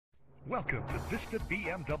Welcome to Vista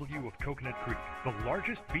BMW of Coconut Creek, the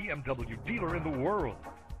largest BMW dealer in the world.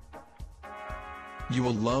 You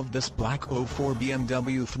will love this black 04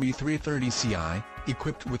 BMW 3330Ci,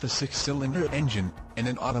 equipped with a 6-cylinder engine and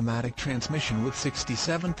an automatic transmission with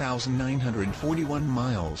 67,941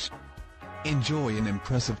 miles. Enjoy an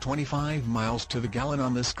impressive 25 miles to the gallon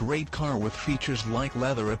on this great car with features like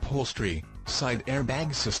leather upholstery, side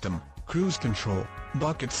airbag system, cruise control,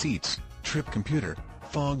 bucket seats, trip computer,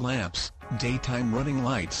 fog lamps, daytime running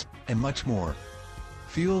lights, and much more.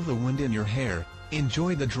 Feel the wind in your hair,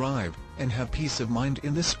 enjoy the drive, and have peace of mind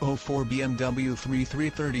in this 04 BMW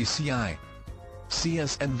 3330Ci. See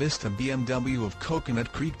us at Vista BMW of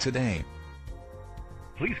Coconut Creek today.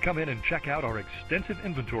 Please come in and check out our extensive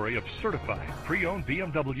inventory of certified pre-owned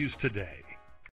BMWs today.